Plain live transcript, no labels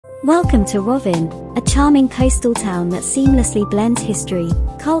Welcome to Rovinj, a charming coastal town that seamlessly blends history,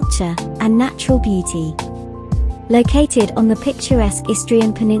 culture, and natural beauty. Located on the picturesque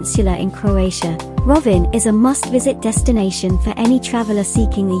Istrian Peninsula in Croatia, Rovinj is a must-visit destination for any traveler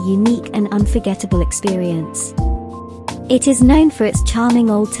seeking a unique and unforgettable experience. It is known for its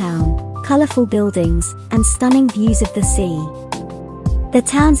charming old town, colorful buildings, and stunning views of the sea. The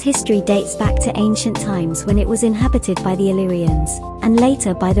town's history dates back to ancient times when it was inhabited by the Illyrians, and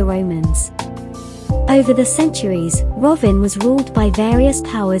later by the Romans. Over the centuries, Rovinj was ruled by various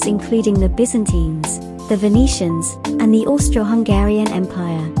powers including the Byzantines, the Venetians, and the Austro-Hungarian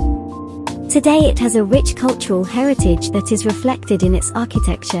Empire. Today it has a rich cultural heritage that is reflected in its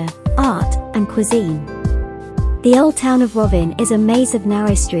architecture, art, and cuisine. The old town of Rovinj is a maze of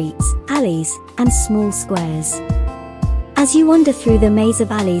narrow streets, alleys, and small squares. As you wander through the maze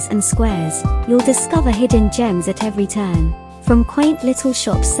of alleys and squares, you'll discover hidden gems at every turn, from quaint little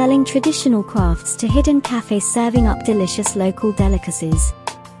shops selling traditional crafts to hidden cafes serving up delicious local delicacies.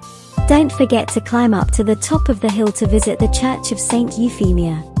 Don't forget to climb up to the top of the hill to visit the Church of St.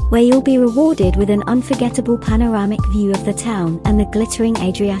 Euphemia, where you'll be rewarded with an unforgettable panoramic view of the town and the glittering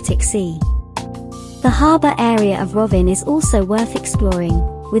Adriatic Sea. The harbour area of Rovinj is also worth exploring,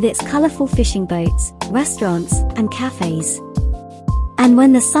 with its colorful fishing boats, restaurants, and cafes. And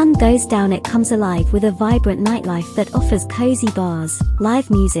when the sun goes down it comes alive with a vibrant nightlife that offers cozy bars, live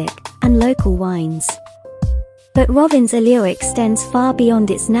music, and local wines. But Rovinj's allure extends far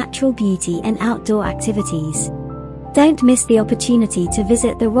beyond its natural beauty and outdoor activities. Don't miss the opportunity to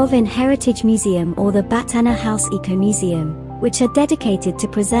visit the Rovinj Heritage Museum or the Batana House Eco Museum, which are dedicated to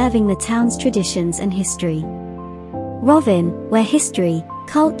preserving the town's traditions and history. Rovinj, where history,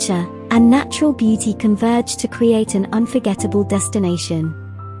 culture, and natural beauty converge to create an unforgettable destination.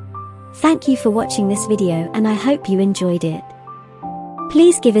 Thank you for watching this video and I hope you enjoyed it.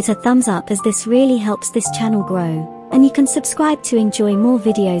 Please give it a thumbs up as this really helps this channel grow, and you can subscribe to enjoy more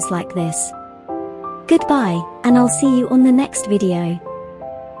videos like this. Goodbye, and I'll see you on the next video.